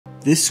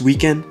This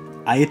weekend,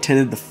 I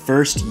attended the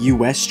first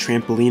US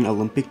Trampoline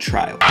Olympic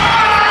trial.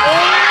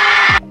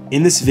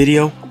 In this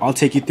video, I'll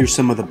take you through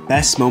some of the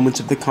best moments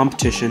of the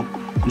competition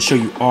and show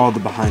you all the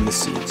behind the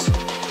scenes.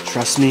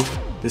 Trust me,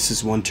 this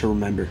is one to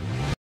remember.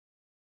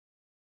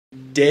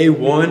 Day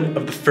one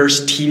of the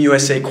first Team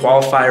USA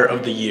qualifier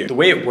of the year. The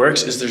way it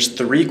works is there's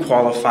 3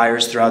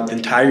 qualifiers throughout the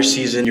entire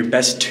season. Your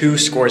best 2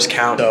 scores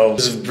count. So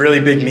this is a really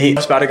big meet.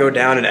 It's about to go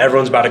down and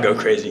everyone's about to go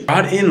crazy.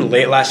 I got in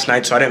late last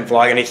night, so I didn't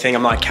vlog anything.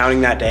 I'm not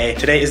counting that day.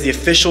 Today is the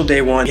official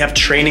day one. We have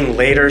training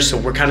later, so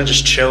we're kind of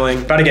just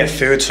chilling. About to get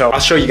food, so I'll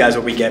show you guys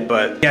what we get.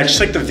 But yeah, just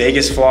like the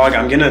Vegas vlog,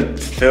 I'm gonna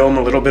film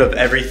a little bit of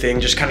everything.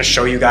 Just kind of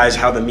show you guys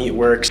how the meet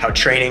works, how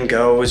training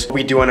goes, what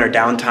we do on our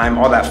downtime,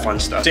 all that fun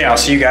stuff. So yeah, I'll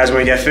see you guys when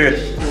we get food.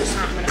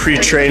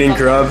 Pre-training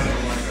grub.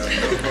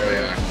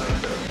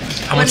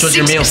 How much was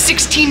your meal?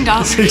 $16.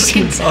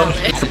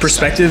 $16. For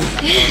perspective,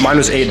 mine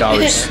was $8.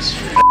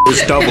 It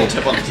was double.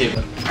 Tip on the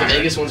table. The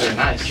Vegas ones are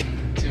nice.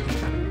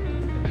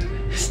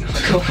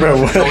 Bro,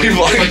 what?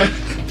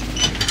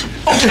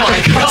 Oh my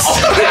god.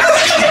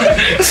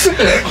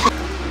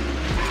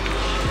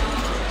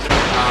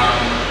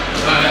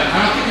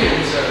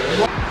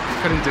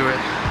 Couldn't do it.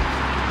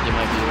 You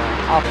might be right.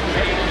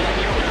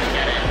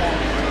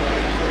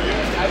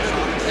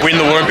 We're in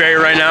the warm area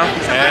right now.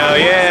 Hell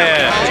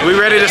yeah. We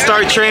ready to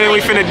start training. We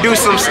finna do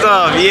some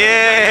stuff.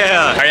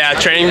 Yeah. Oh yeah,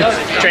 training's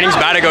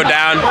about to go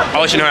down.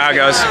 I'll let you know how it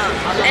goes.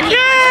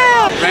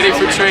 Yeah. Ready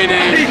for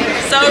training.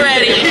 So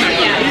ready.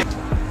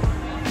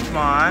 Come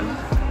on.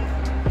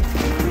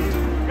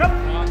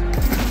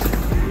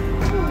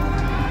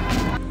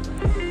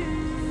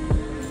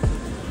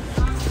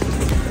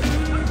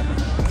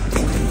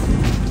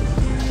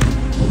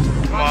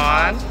 Come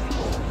on.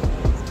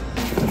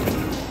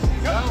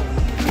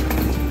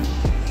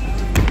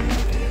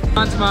 Come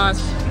on, Tomas.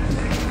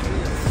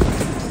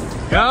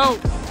 Go.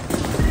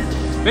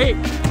 Beat.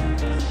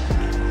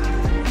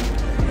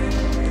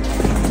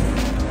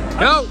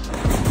 Go.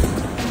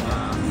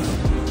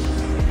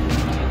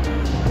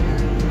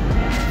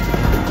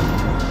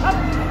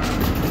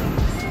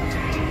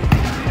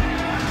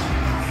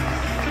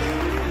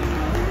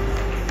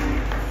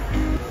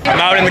 I'm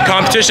out in the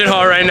competition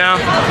hall right now.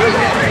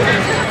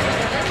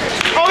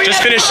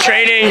 Just finished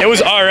training. It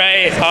was all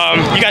right.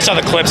 You guys saw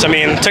the clips. I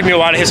mean, it took me a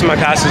while to hit some of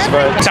my passes,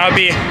 but that's how it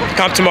be.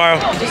 Comp tomorrow.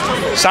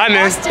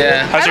 Simon,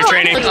 Yeah. how's your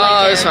training?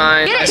 Oh, it was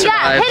fine. I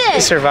survived. Hit it.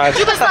 You survived.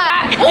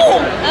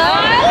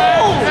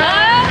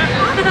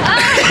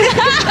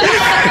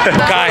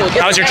 Kai,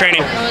 how's your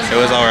training? It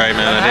was all right,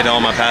 man. I did all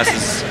my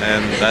passes,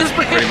 and that's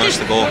pretty much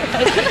the goal.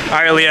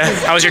 All right, Leah,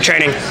 how was your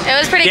training? It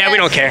was pretty good. Yeah, we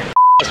don't care.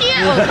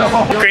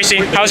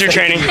 Gracie, how's your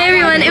training? Hey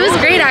everyone, it was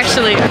great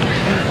actually.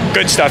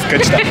 Good stuff,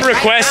 good stuff.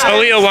 Request,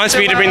 Aaliyah wants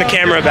me to bring the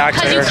camera back to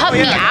Because her. you cut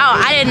me out.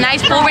 I did a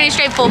nice full running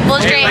straight, full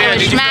straight, it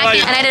was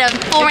smacking, and I did a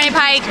full running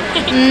pike,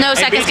 no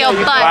second scale,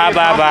 but Blah,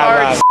 blah,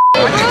 blah,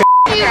 blah.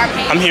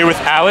 I'm here with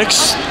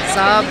Alex. What's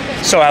up?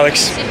 So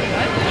Alex,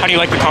 how do you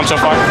like the comp so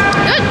far?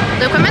 Good.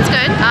 The equipment's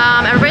good.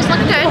 Everybody's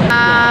looking good.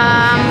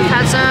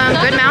 Had some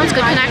good mounts,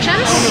 good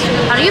connections.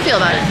 How do you feel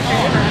about it?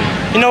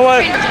 You know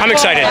what? I'm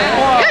excited.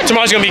 Good.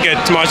 Tomorrow's gonna be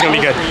good. Tomorrow's gonna be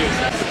good.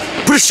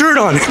 Put a shirt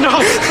on. No.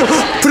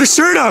 Put a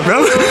shirt on,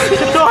 bro.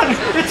 It's on.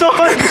 It's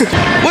on.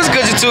 What's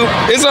good, YouTube?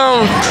 It's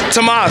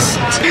Tomas.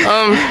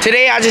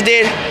 Today I just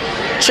did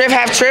trip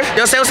half trip.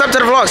 Yo, say what's up to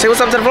the vlog. Say what's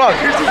up to the vlog.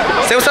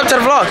 Say what's up to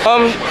the vlog.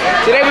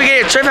 Today we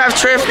get trip half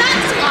trip.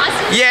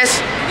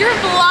 Yes. You're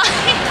blind.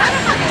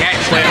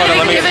 Wait, hold on.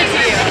 Let me Give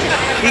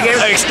it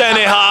to you. extend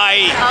it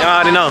high.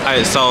 I don't know.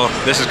 Alright, so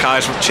this is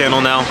Kai's channel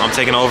now. I'm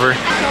taking over.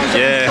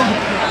 Yeah.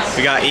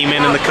 We got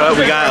Eamon in the cut.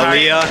 We got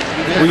Aaliyah.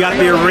 We got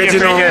the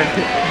original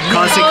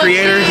content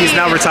creator. He's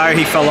now retired.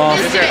 He fell off.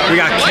 We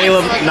got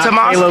Caleb.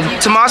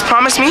 Tomas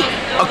promised me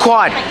a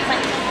quad.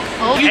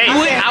 You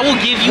do it, I will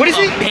give you a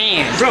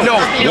band. No,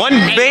 1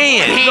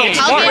 band.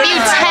 I'll give you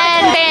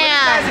 10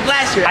 bands.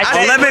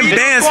 11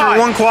 bands for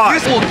 1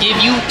 quad. I will give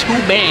you 2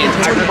 bands,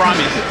 I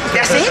promise.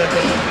 That's it?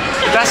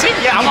 That's it?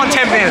 Yeah, I want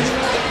 10 bands.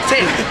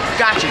 That's it.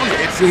 Got you.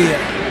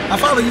 I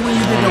follow you when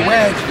you did the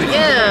wedge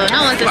video. Ew,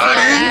 no one can see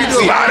that.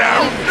 Slide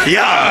out.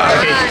 Yeah.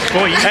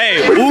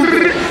 Hey, ooh.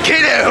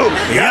 Kiddo.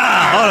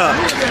 Yeah. Hold up.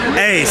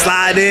 Hey,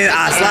 slide in.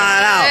 I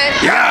slide out.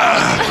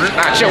 Yeah.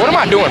 Shit, what am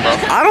I doing, bro?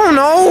 I don't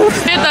know.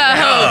 Hit the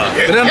hook.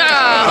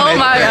 Yeah, oh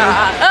my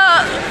god.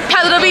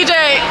 Pass it to BJ.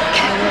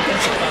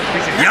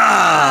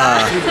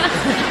 Yeah.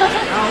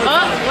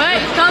 Oh, wait,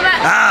 come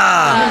back.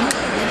 Ah.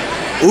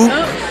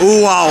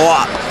 Ooh, wah,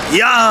 wah.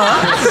 Yeah.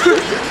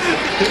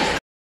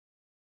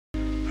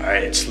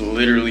 Alright, it's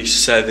literally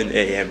 7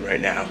 a.m. right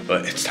now,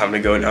 but it's time to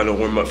go down to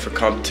warm up for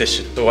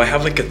competition. So I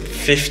have like a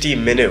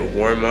 50-minute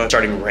warm up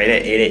starting right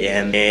at 8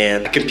 a.m.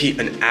 and I compete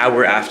an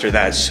hour after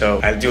that.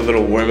 So I do a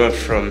little warm up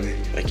from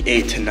like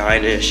 8 to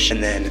 9-ish,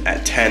 and then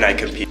at 10 I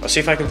compete. I'll see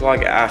if I can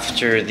vlog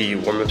after the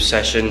warm up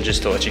session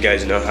just to let you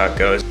guys know how it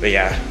goes. But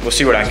yeah, we'll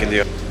see what I can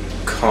do.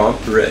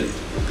 Comp ready.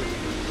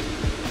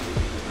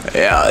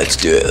 Yeah, let's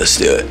do it, let's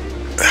do it.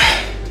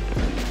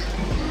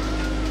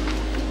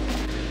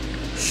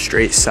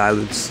 Straight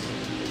silence.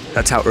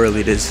 That's how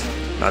early it is.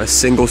 Not a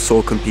single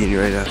soul competing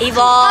right now. Hey vlog.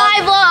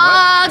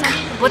 Hi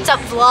vlog. What's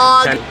up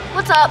vlog?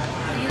 What's up?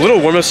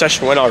 Little warm-up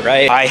session went all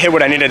right. I hit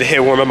what I needed to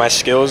hit, warm up my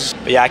skills.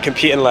 But yeah, I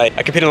competed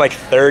in like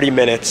 30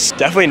 minutes.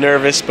 Definitely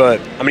nervous,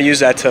 but I'm gonna use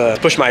that to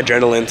push my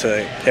adrenaline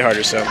to hit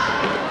harder. So.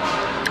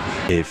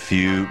 A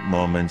few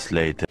moments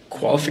later.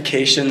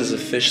 Qualification is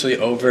officially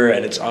over,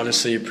 and it's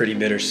honestly pretty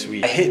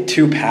bittersweet. I hit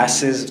two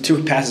passes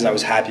I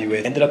was happy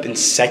with. Ended up in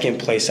second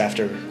place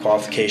after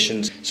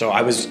qualifications. So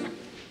I was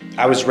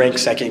ranked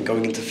second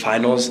going into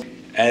finals.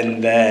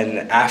 And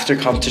then after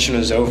competition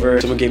was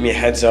over, someone gave me a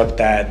heads up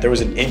that there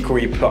was an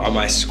inquiry put on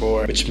my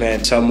score, which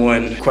meant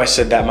someone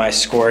requested that my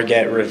score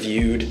get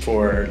reviewed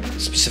for a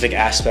specific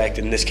aspect.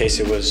 In this case,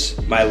 it was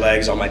my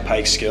legs on my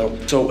pike skill.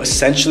 So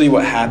essentially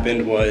what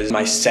happened was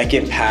my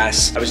second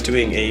pass, I was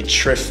doing a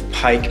triff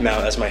pike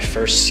mount as my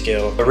first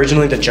skill.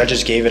 Originally, the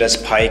judges gave it as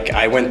pike.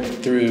 I went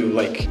through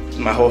like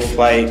my whole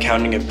flight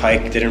counting it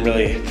pike, didn't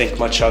really think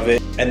much of it.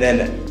 And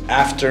then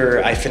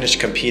after I finished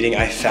competing,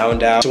 I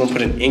found out someone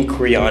put an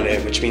inquiry on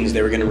it, which means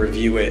they were gonna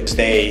review it.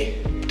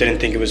 They didn't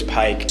think it was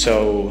pike.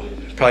 So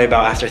probably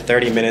about after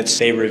 30 minutes,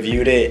 they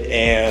reviewed it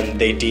and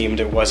they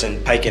deemed it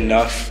wasn't pike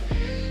enough.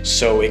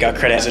 So it got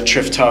credit as a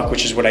triff tuck,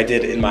 which is what I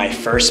did in my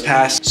first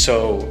pass.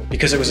 So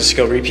because it was a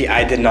skill repeat,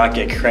 I did not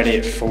get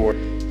credit for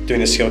doing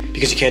the skill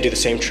because you can't do the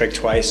same trick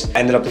twice. I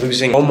ended up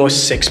losing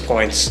almost 6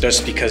 points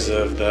just because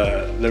of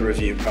the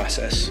review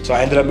process. So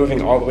I ended up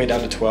moving all the way down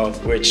to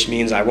 12th, which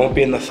means I won't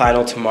be in the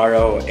final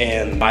tomorrow,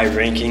 and my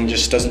ranking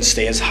just doesn't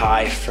stay as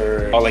high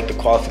for all like the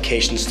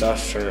qualification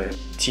stuff for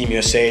Team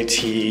USA,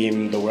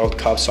 the World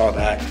Cups, all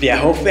that. But yeah,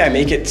 hopefully I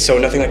make it so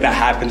nothing like that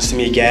happens to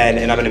me again,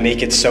 and I'm gonna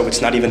make it so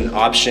it's not even an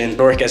option.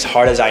 I work as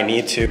hard as I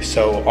need to,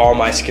 so all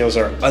my skills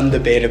are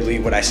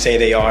undebatably what I say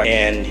they are.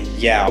 And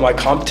yeah, my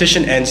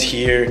competition ends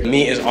here.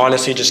 Me is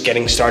honestly just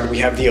getting started. We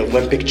have the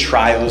Olympic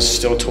trials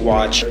still to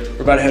watch.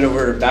 We're about to head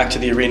over back to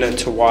the arena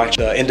to watch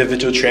the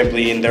individual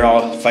trampoline. They're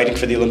all fighting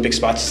for the Olympic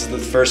spots. This is the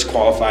first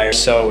qualifier,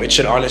 so it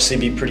should honestly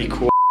be pretty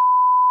cool.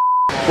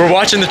 We're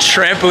watching the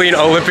trampoline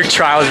Olympic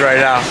trials right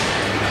now.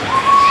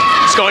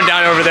 It's going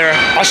down over there.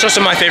 I'll show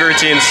some of my favorite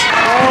routines.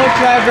 Oh,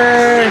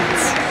 clever.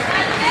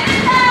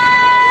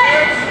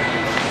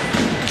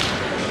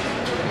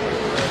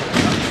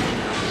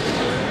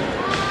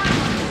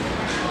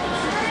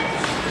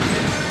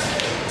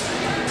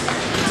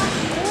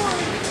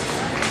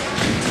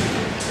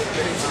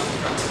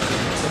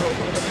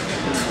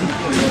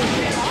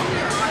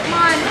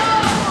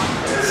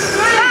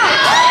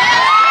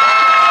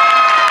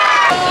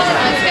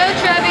 Let's go,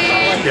 Trevi.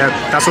 Yeah,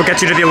 that's what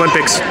gets you to the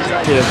Olympics.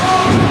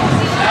 Yeah.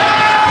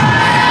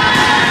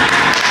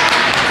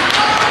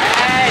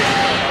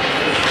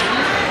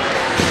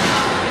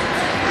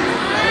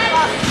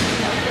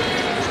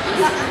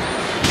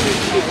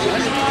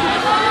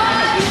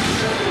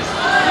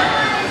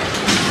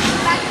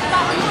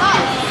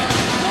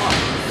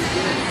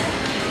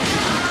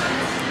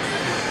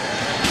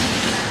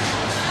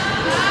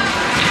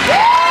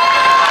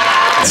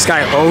 This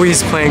guy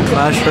always playing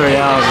Clash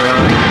Royale, bro.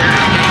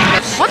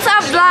 What's up,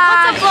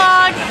 vlog? What's up,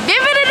 vlog?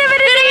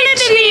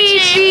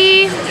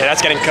 Yeah,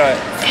 that's getting cut.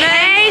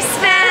 Hey,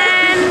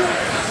 Sven.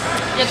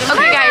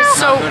 Okay, guys,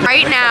 so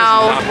right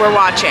now we're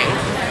watching.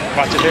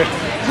 Watch it here.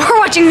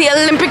 We're watching the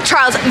Olympic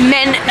trials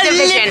men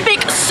division.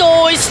 Olympic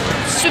size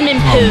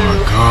swimming pool.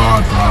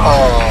 God, bro.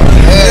 Oh,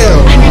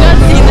 have you not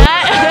seen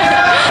that?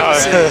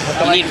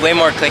 You need way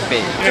more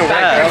clickbait.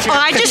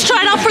 I just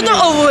tried out for the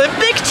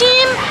Olympic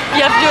team.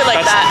 You have to do it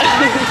like that.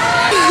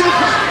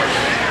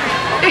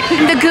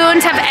 The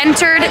goons have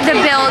entered the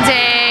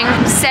building.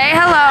 Say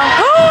hello.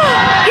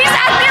 He's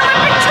at the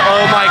Olympic trials.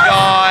 Oh my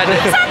god.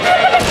 He's at the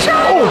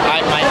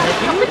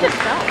Olympic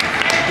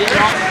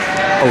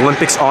trials.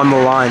 Olympics on the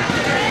line.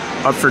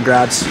 Up for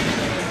grabs.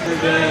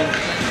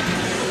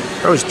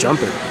 Bro's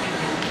jumping.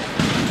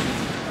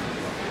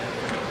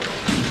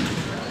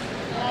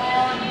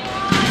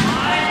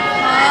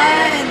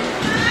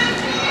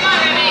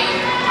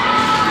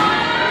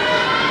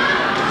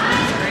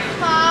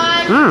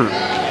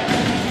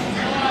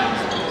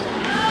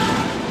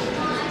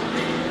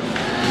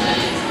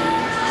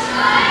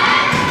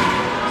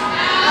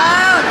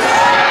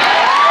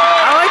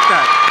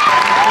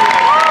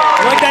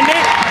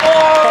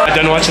 I'm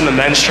done watching the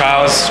men's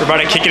trials. We're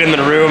about to kick it in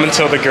the room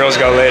until the girls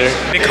go later.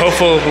 Big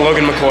hopeful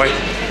Logan McCoy.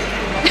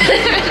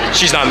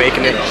 She's not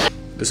making it.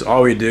 This is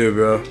all we do,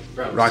 bro.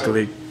 Rocket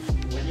League.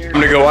 I'm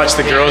gonna go watch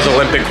the girls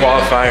Olympic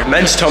qualifier.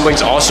 Men's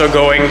tumbling's also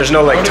going. There's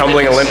no like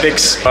tumbling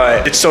Olympics,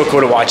 but it's still cool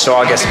to watch, so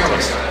I'll get some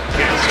close.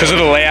 Because of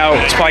the layout,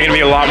 it's probably gonna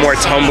be a lot more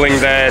tumbling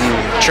than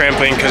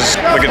trampoline, because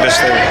look at this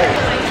thing.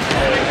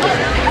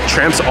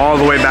 Tramp's all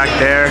the way back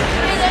there.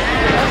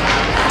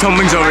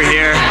 Tumbling's over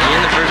here.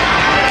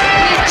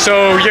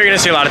 So you're gonna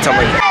see a lot of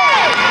tumbling.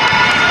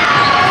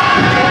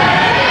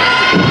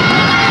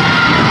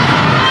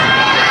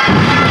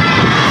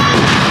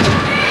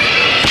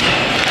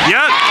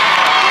 Yup.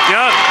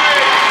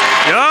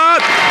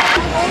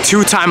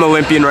 Two-time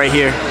Olympian right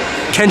here.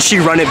 Can she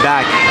run it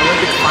back?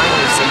 Olympic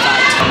finalist, in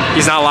fact.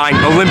 He's not lying.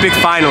 Olympic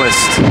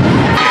finalist.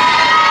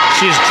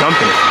 She is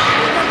jumping it.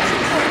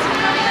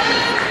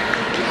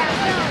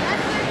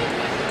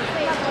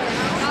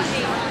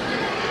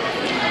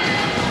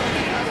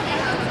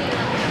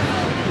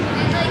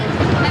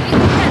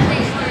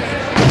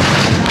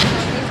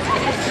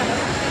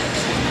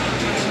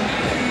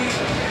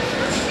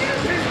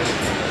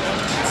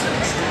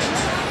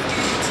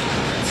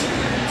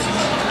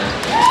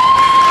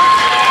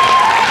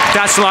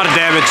 That's a lot of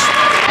damage.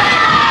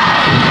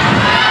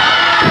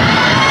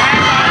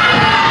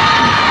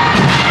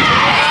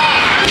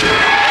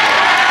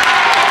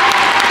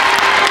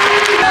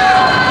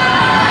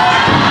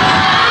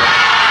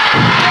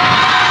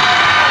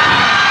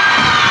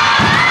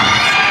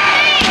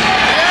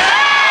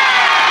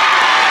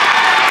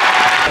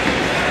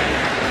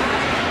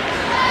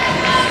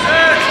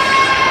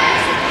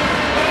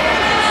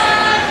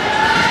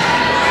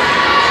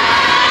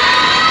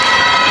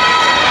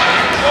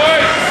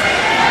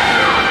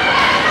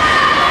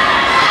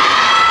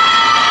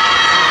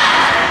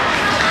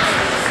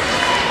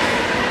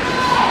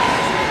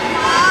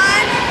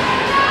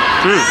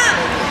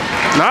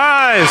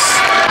 Nice!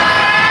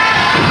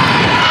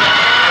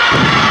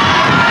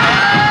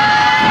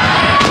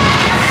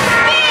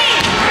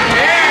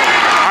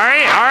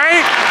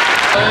 Alright.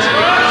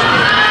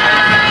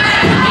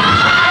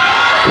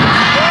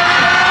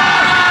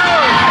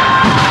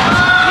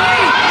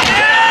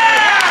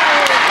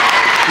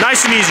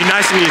 Nice and easy,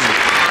 nice and easy.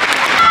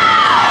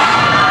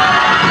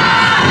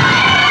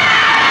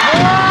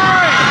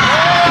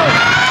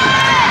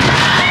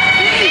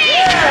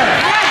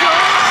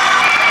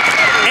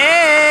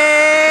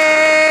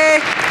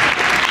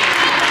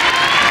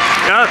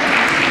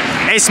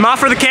 Hey, smile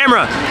for the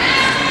camera.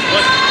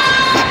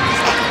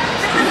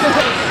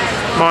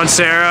 Come on,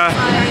 Sarah.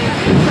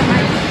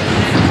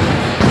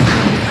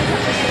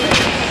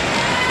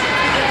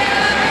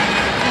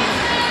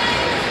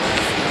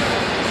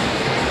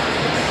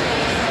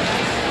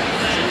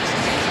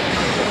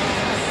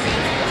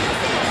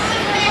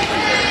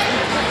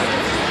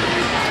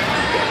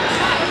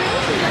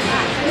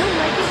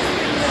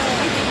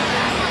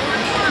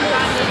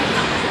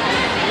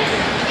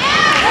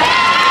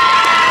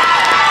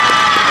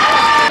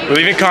 We're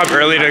leaving comp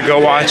early to go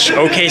watch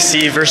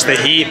OKC versus the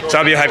Heat. So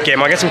that'll be a hype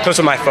game. I'll get some clips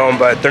on my phone,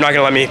 but they're not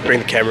gonna let me bring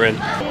the camera in.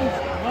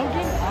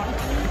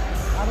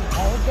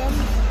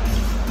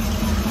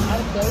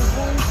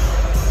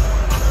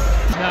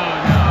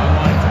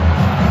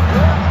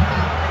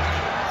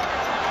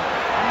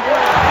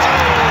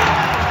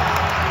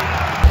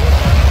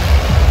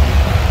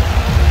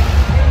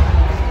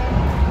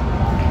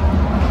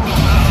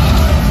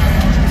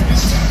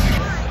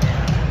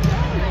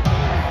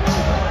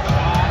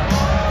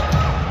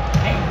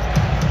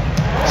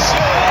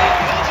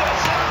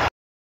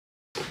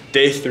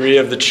 Day 3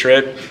 of the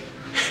trip.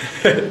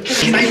 Day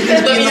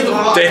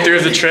 3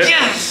 of the trip.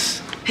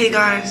 Yes! Hey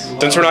guys.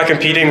 Since we're not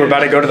competing, we're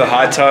about to go to the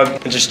hot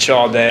tub and just chill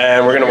all day.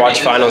 And we're gonna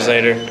watch finals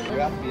later.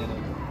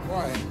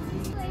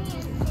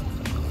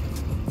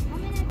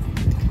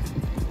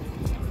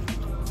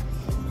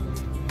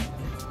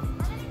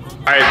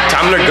 Alright,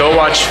 time to go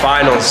watch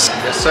finals.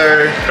 Yes,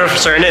 sir.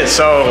 Professor in it,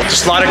 so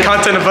just a lot of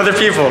content of other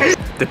people.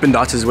 Dippin'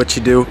 Dots is what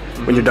you do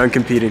when you're done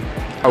competing.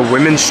 A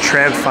women's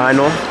tramp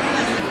final.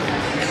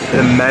 And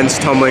the men's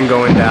tumbling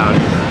going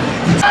down.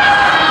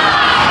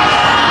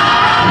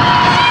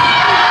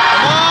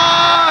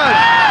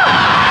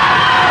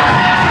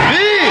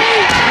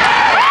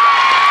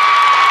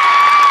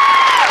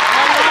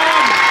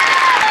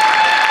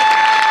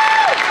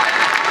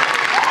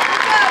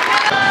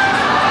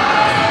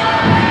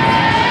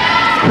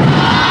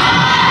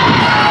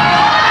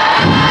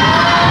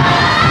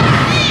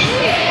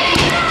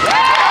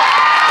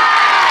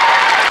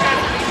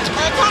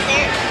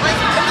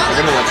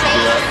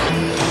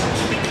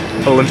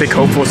 Olympic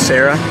hopeful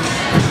Sarah,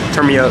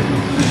 turn me up.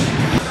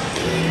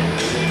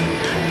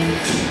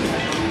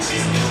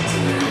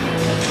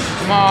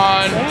 Come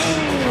on.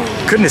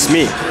 Goodness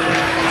me.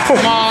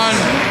 Come on.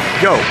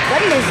 Go.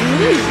 Goodness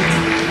me.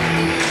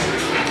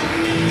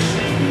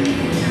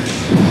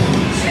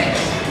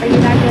 Are you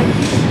that good?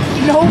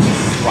 No.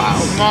 Wow.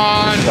 Come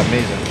on. That's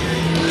amazing.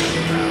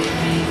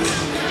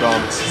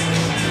 Jump.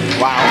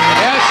 Wow.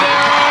 Yes,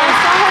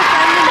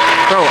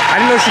 Sarah. Bro, I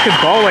didn't know she could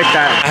ball like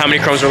that. How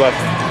many chromes are left?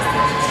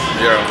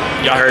 0.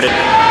 Y'all heard it. Come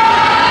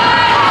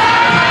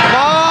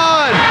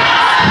on!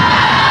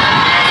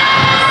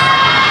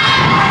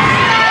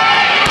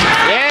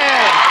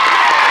 Yeah!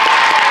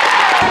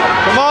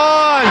 Come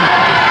on!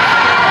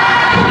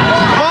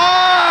 Come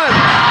on!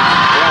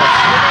 Yes.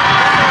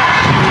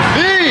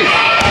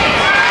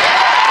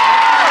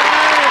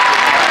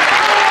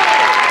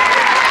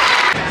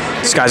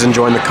 This guy's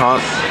enjoying the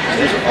comp.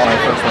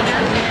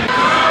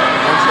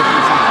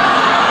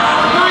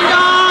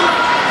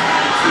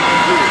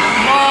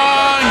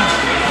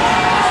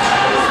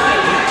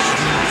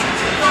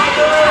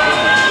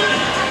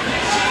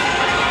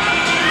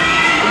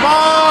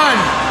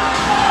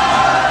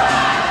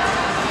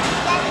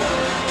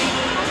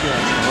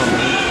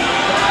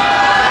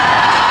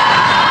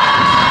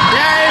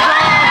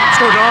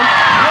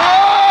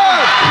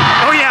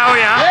 Oh yeah,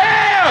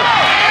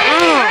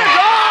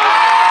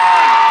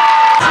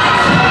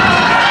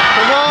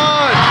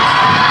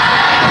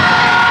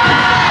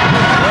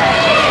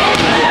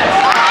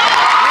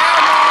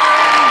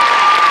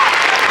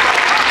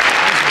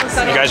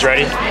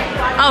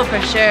 Oh, for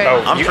sure.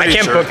 Oh, I'm pretty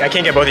sure. I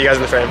can't get both of you guys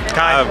in the frame.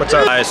 Kai, what's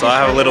up? Alright, so I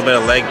have a little bit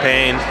of leg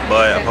pain,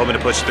 but I'm hoping to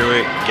push through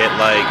it, get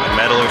like a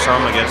medal or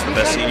something against the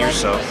best seniors,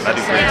 so that'd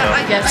be pretty tough.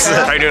 I guess so.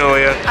 How you doing,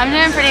 Aaliyah? I'm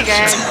doing pretty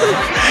good.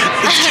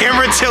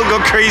 Camera tilt go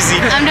crazy.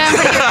 I'm doing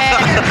pretty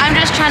good. I'm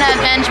just trying to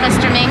bench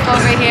Mr. Mink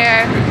over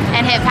here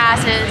and hit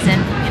passes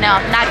and, you know,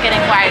 not getting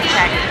wired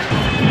checked.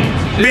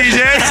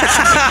 BJ?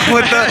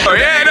 What the? Oh,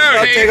 yeah,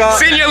 no.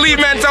 Senior elite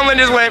man, someone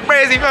just went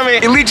crazy for me.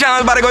 Elite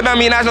challenge about to go down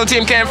me. National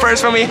team came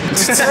first for me. I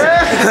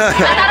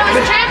thought it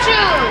was tramp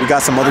shoes. We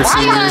got some other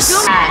Why seniors. you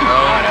gonna do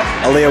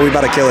that? Aaliyah, we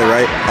about to kill it,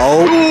 right?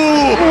 Oh.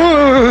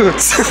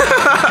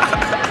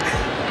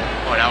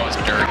 Oh, that was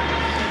dirt.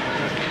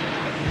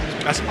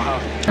 That's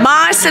wild.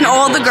 Moss and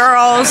all the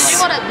girls. You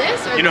wanted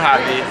this or You know how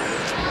it be.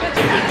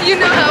 You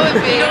know how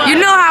it be. You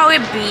know how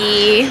it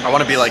be. I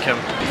want to be like him.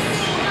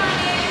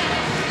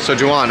 So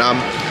Juwan,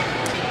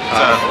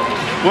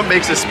 what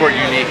makes this sport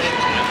unique?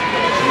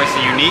 What makes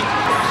it unique?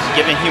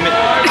 Giving human.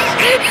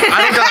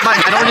 I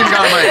don't even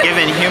got my.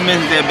 Giving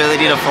humans the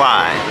ability to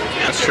fly.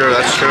 That's true.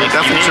 That's true.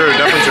 Definitely true.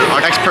 Definitely true.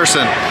 Our next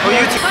person.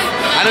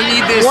 I don't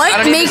need this.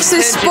 What makes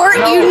this sport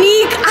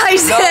unique,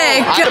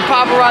 Isaac? The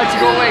paparazzi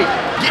go away.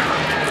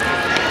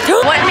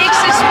 What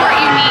makes this sport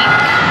unique?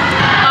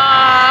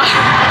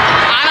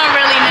 I don't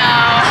really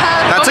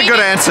know. That's a good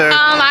answer.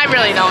 I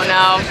really don't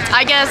know.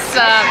 I guess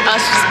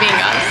us just being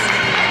us.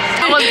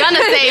 I was gonna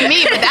say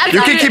me, but that's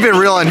You can keep it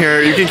real on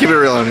here. You can keep it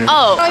real on here.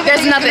 Oh,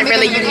 there's nothing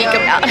really unique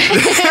about it.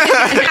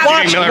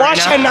 Watch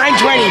at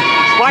 9:20.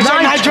 Watch at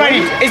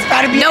 9:20. It's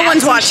gotta be. No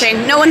one's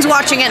watching. No one's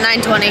watching at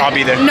 9:20. I'll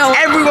be there. No.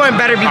 Everyone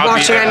better be I'll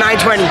be watching there. at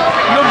 9:20.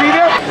 You'll be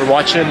there? We're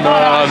watching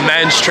the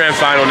men's tram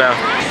final now.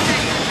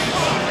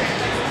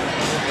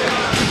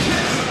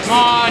 Come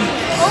on.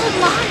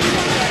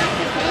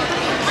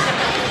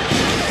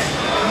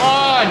 Come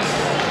on.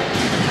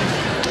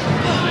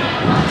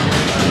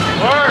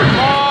 Work. Come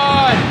on.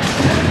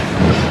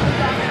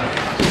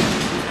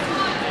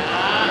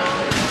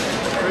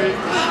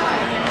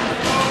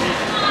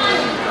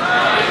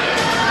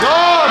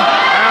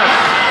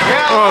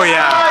 Oh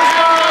yeah.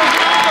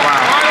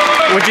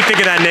 Wow. What'd you think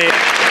of that, Nate?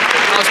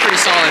 That was pretty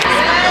solid.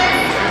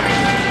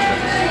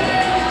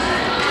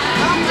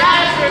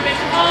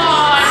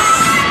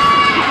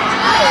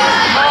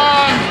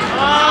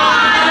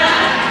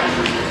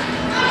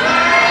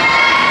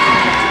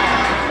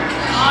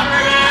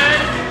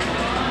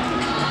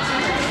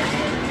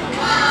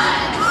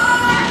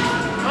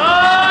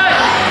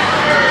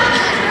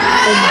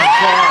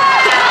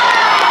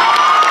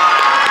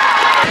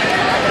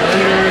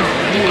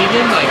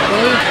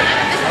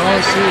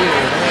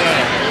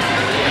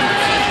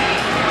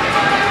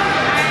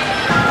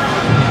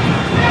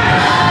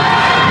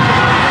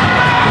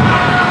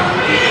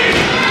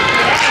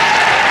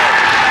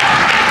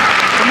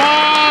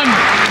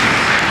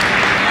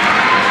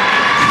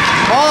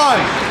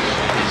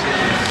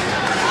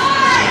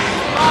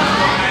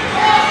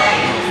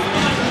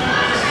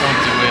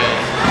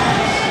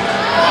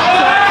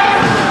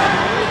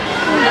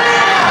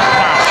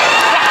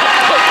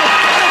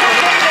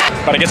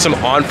 About to get some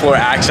on-floor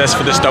access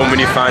for this double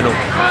mini final.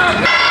 Come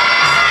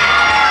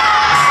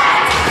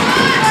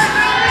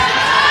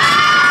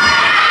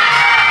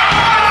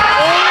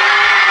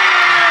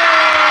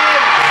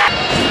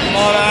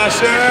on,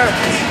 Asher.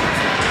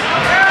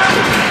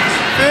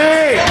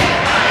 Hey.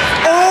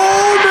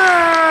 Oh,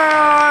 man.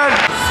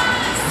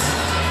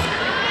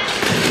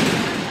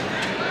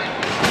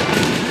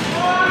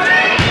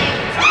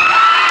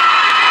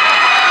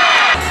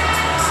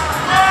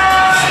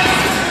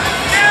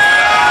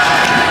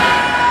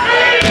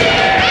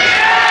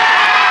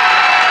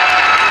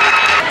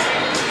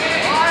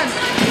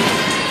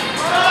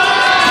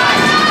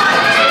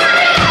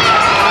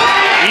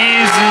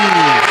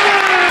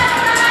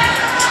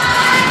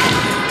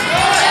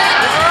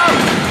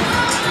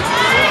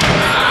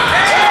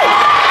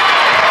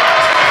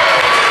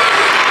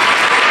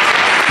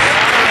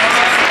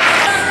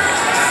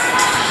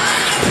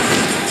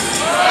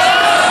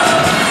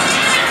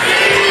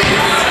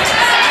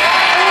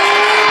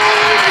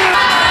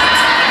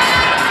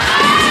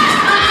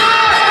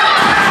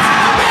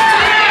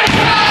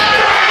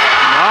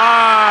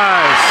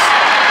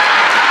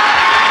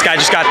 Guy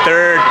just got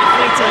third.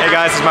 Hey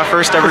guys, it's my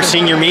first ever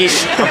senior meet.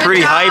 I'm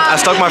pretty hyped. I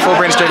stuck my full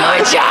brain straight line.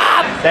 Good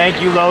job. Thank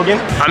you,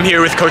 Logan. I'm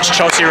here with Coach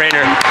Chelsea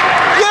Rayner.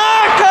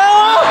 Yeah,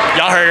 Cole!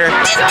 Y'all heard her.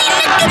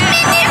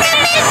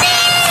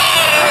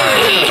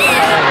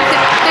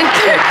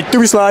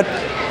 3 slide.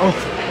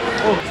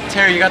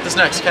 Terry, you got this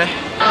next, okay?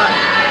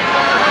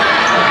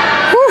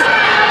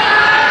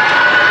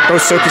 Go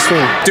soak your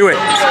swing. Do it.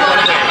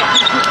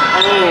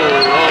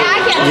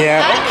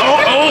 Yeah.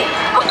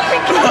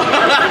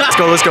 Let's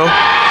go, let's go.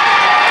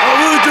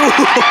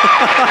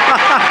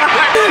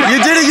 You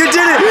did it, you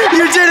did it,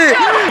 you did it.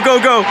 Go,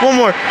 go, one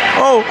more.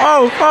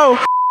 Oh.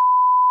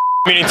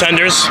 Meeting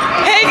tenders.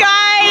 Hey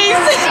guys.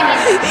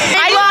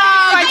 I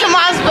love my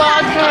Tomas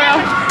vlog for real.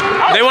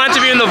 They wanted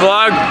to be in the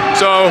vlog,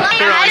 so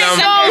here I am.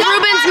 So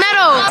Ruben's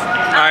medal.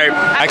 All right,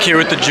 back here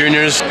with the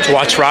juniors to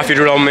watch Rafi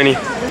do double mini.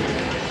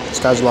 This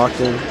guy's locked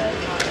in.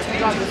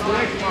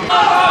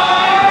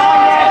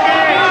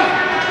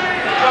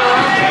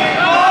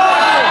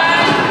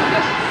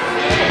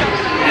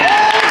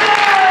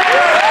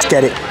 Let's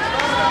get it.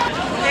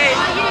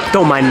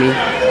 Don't mind me.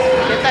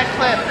 Get that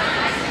clip.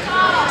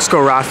 Let's go,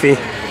 Rafi.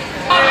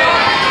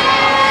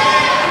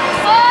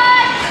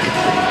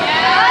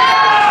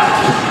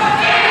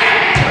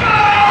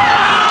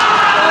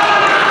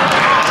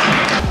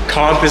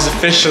 Comp is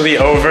officially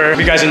over. If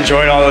you guys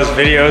enjoyed all those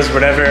videos,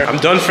 whatever, I'm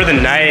done for the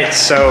night,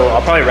 so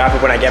I'll probably wrap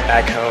up when I get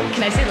back home.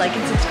 Can I say like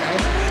and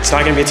subscribe? It's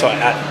not gonna be till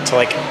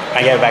like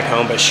I get back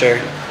home, but sure.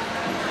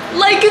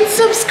 Like and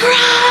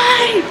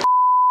subscribe!